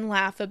 I can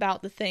laugh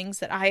about the things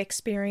that I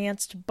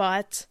experienced,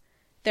 but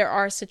there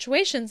are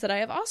situations that I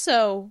have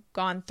also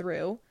gone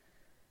through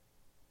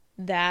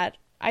that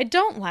I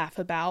don't laugh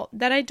about,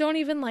 that I don't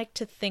even like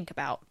to think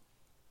about.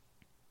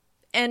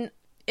 And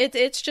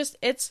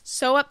it's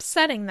so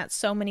upsetting that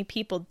so many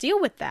people deal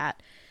with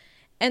that.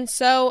 And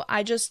so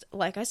I just,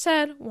 like I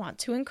said, want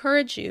to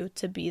encourage you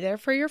to be there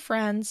for your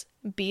friends,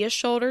 be a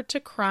shoulder to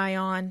cry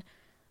on,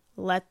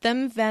 let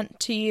them vent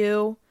to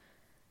you,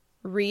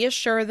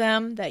 reassure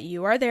them that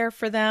you are there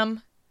for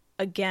them.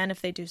 Again,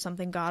 if they do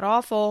something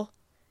god-awful,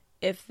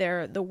 if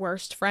they're the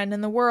worst friend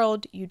in the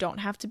world, you don't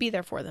have to be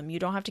there for them. You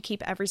don't have to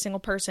keep every single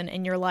person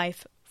in your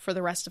life for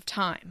the rest of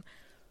time.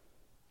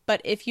 But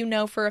if you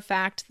know for a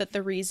fact that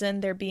the reason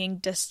they're being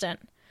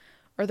distant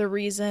or the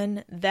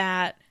reason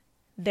that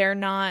they're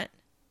not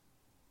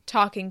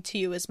talking to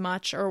you as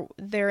much or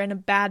they're in a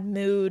bad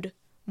mood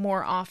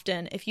more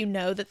often, if you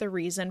know that the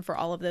reason for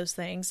all of those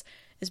things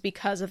is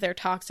because of their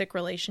toxic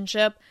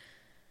relationship,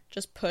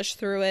 just push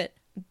through it,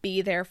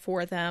 be there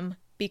for them,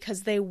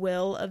 because they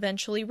will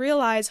eventually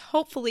realize,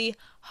 hopefully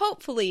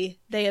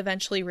they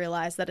eventually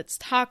realize that it's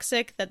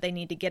toxic, that they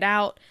need to get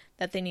out,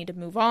 that they need to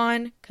move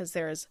on, because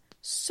there is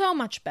so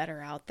much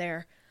better out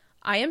there.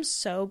 I am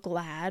so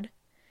glad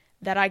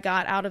that I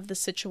got out of the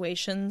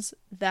situations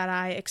that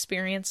I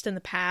experienced in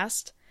the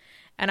past,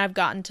 and I've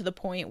gotten to the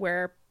point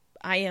where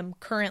I am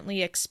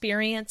currently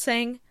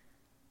experiencing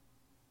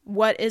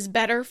what is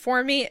better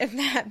for me, if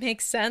that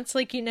makes sense.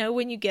 Like,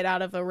 when you get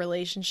out of a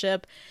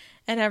relationship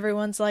and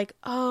everyone's like,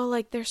 oh,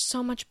 like, they're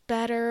so much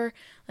better.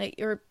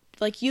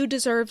 You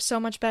deserve so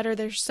much better.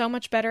 There's so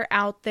much better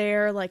out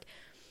there. Like,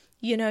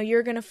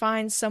 you're going to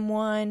find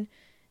someone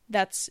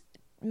that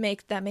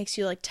makes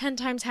you like 10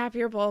 times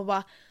happier, blah, blah,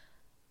 blah.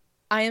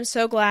 I am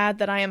so glad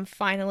that I am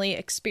finally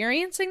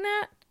experiencing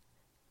that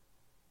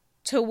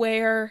to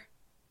where,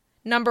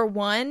 number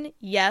one,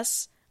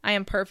 yes, I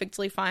am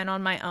perfectly fine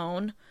on my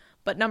own.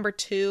 But number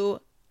two,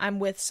 I'm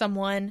with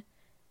someone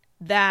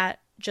that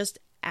just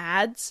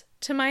adds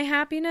to my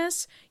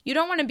happiness. You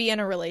don't want to be in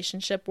a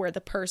relationship where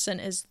the person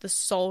is the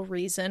sole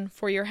reason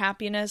for your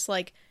happiness.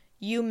 Like,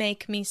 you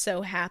make me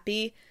so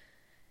happy.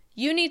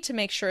 You need to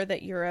make sure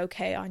that you're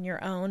okay on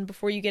your own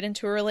before you get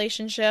into a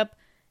relationship.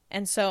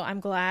 And so I'm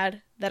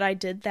glad that I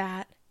did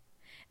that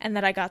and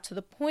that I got to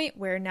the point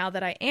where now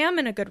that I am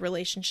in a good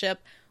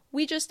relationship,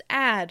 we just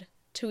add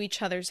to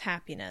each other's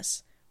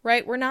happiness,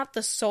 right? We're not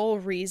the sole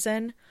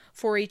reason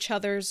for each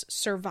other's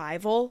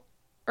survival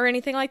or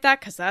anything like that,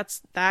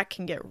 because that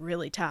can get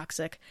really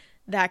toxic.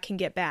 That can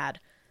get bad.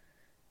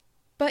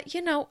 But,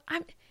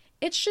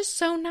 it's just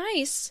so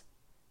nice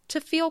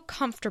to feel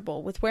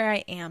comfortable with where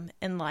I am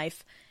in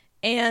life.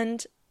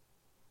 And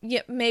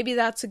yeah, maybe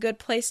that's a good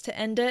place to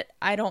end it.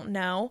 I don't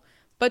know.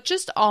 But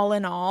just all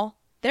in all,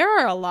 there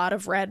are a lot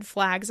of red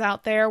flags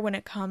out there when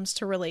it comes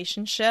to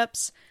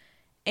relationships.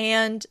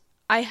 And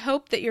I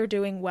hope that you're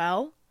doing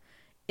well.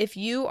 If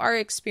you are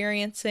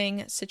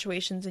experiencing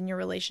situations in your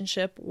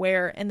relationship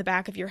where in the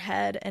back of your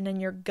head and in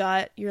your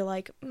gut, you're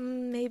like,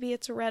 maybe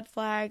it's a red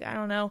flag, I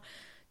don't know.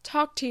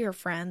 Talk to your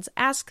friends.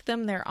 Ask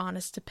them their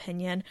honest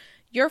opinion.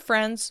 Your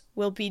friends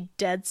will be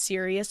dead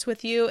serious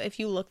with you if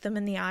you look them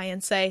in the eye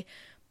and say,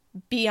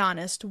 be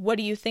honest, what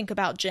do you think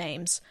about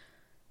James?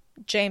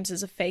 James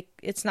is a fake,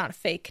 it's not a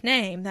fake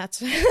name.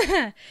 That's,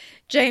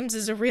 James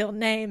is a real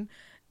name.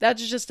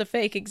 That's just a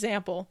fake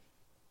example.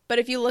 But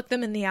if you look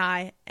them in the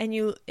eye and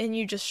you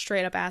just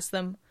straight up ask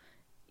them,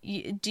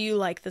 do you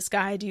like this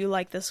guy? Do you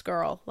like this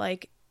girl?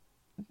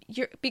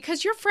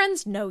 Because your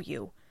friends know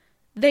you.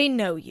 They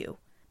know you.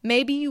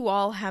 Maybe you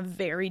all have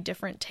very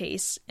different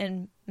tastes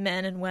in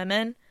men and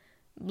women.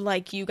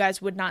 Like you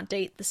guys would not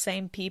date the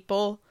same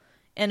people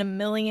in a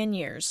million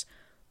years.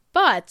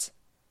 But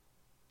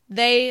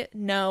they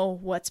know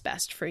what's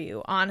best for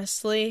you.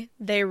 Honestly,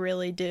 they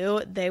really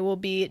do. They will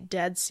be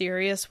dead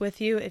serious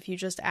with you if you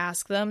just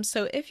ask them.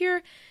 So if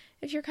you're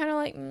kind of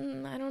like,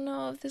 I don't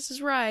know if this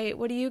is right,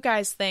 what do you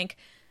guys think?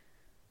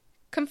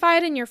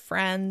 Confide in your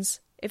friends.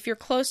 If you're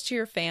close to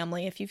your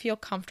family, if you feel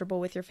comfortable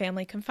with your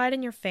family, confide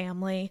in your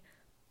family.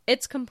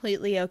 It's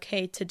completely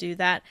okay to do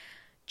that.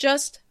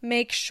 Just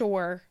make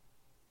sure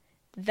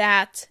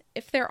that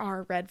if there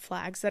are red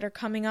flags that are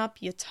coming up,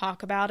 you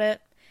talk about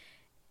it.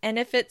 And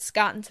if it's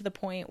gotten to the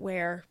point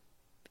where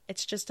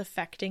it's just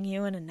affecting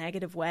you in a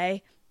negative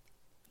way,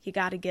 you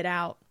got to get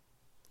out.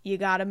 You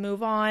got to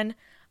move on.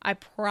 I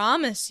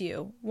promise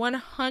you,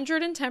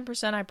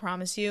 110% I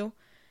promise you,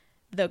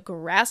 the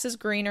grass is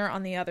greener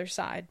on the other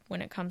side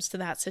when it comes to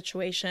that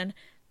situation.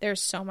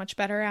 There's so much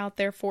better out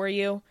there for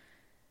you.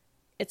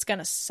 It's going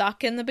to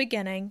suck in the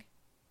beginning.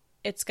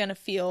 It's going to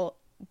feel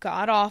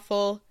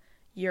god-awful.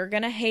 You're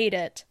going to hate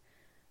it.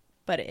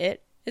 But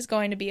it is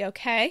going to be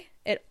okay.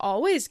 It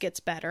always gets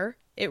better.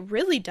 It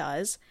really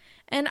does.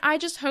 And I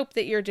just hope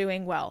that you're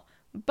doing well.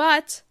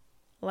 But,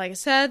 like I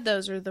said,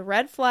 those are the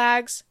red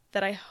flags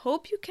that I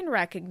hope you can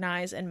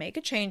recognize and make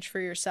a change for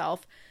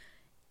yourself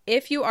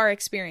if you are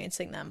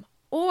experiencing them.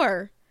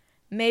 Or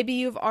maybe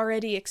you've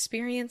already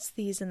experienced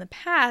these in the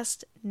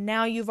past.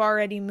 Now you've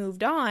already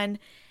moved on.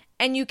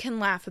 And you can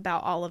laugh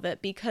about all of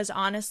it because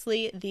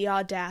honestly, the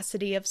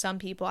audacity of some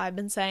people, I've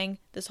been saying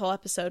this whole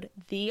episode,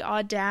 the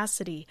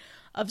audacity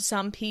of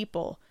some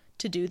people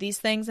to do these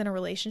things in a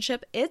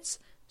relationship, it's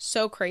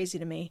so crazy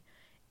to me.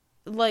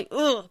 Like,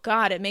 oh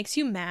God, it makes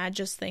you mad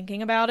just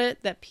thinking about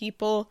it, that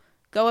people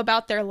go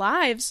about their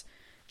lives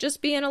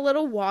just being a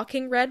little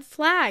walking red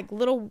flag,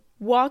 little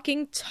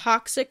walking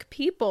toxic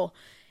people.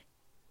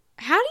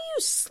 How do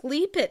you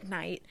sleep at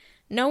night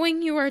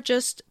knowing you are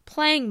just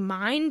playing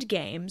mind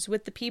games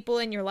with the people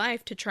in your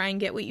life to try and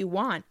get what you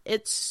want?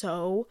 It's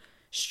so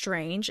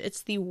strange.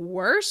 It's the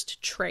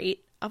worst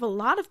trait of a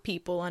lot of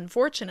people,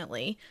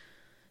 unfortunately.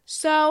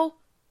 So,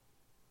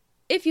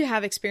 if you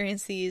have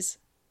experienced these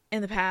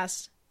in the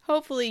past,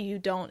 hopefully you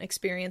don't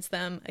experience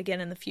them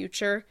again in the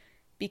future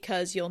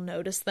because you'll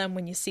notice them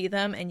when you see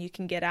them and you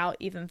can get out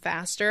even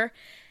faster.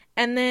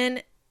 And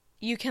then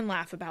you can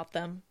laugh about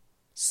them.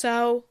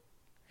 So,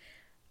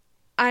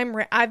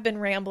 I've been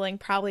rambling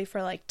probably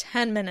for like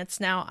 10 minutes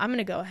now. I'm going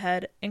to go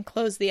ahead and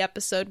close the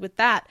episode with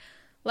that.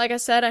 Like I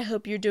said, I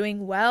hope you're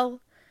doing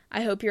well.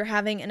 I hope you're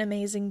having an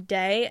amazing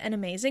day, an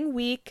amazing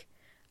week.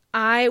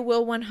 I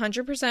will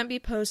 100% be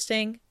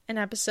posting an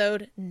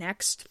episode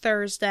next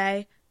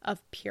Thursday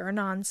of Pure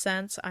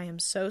Nonsense. I am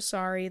so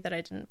sorry that I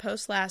didn't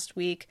post last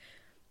week,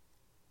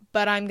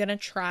 but I'm going to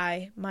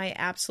try my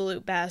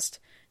absolute best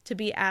to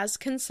be as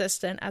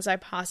consistent as I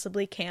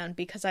possibly can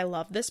because I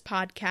love this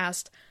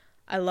podcast.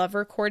 I love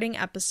recording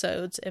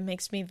episodes. It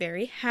makes me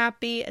very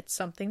happy. It's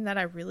something that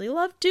I really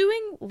love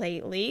doing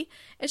lately.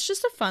 It's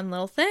just a fun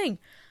little thing.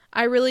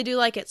 I really do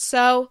like it.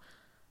 So,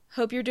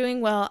 hope you're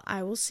doing well.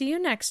 I will see you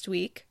next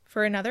week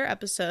for another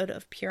episode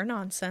of Pure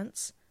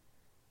Nonsense.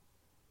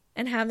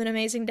 And have an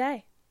amazing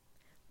day.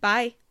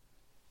 Bye.